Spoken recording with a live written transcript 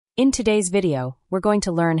In today's video, we're going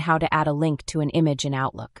to learn how to add a link to an image in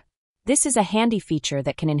Outlook. This is a handy feature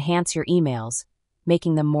that can enhance your emails,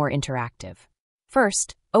 making them more interactive.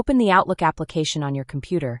 First, open the Outlook application on your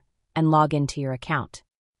computer and log into your account.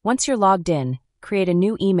 Once you're logged in, create a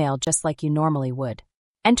new email just like you normally would.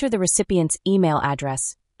 Enter the recipient's email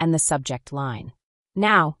address and the subject line.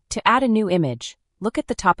 Now, to add a new image, look at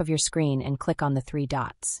the top of your screen and click on the three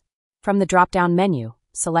dots. From the drop-down menu,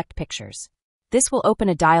 select Pictures. This will open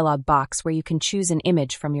a dialog box where you can choose an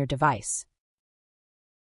image from your device.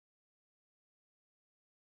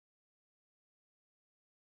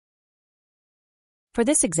 For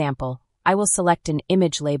this example, I will select an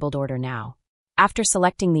image labeled Order Now. After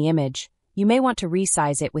selecting the image, you may want to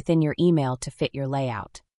resize it within your email to fit your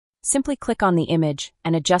layout. Simply click on the image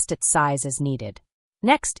and adjust its size as needed.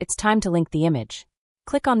 Next, it's time to link the image.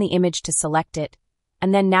 Click on the image to select it,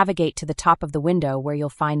 and then navigate to the top of the window where you'll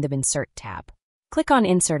find the Insert tab. Click on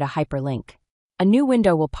Insert a hyperlink. A new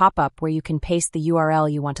window will pop up where you can paste the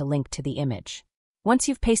URL you want to link to the image. Once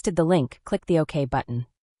you've pasted the link, click the OK button.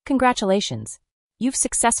 Congratulations! You've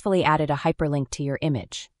successfully added a hyperlink to your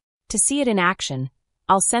image. To see it in action,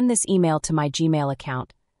 I'll send this email to my Gmail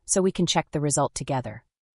account so we can check the result together.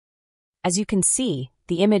 As you can see,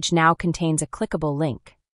 the image now contains a clickable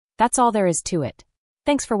link. That's all there is to it.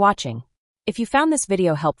 Thanks for watching. If you found this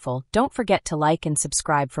video helpful, don't forget to like and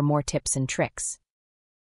subscribe for more tips and tricks.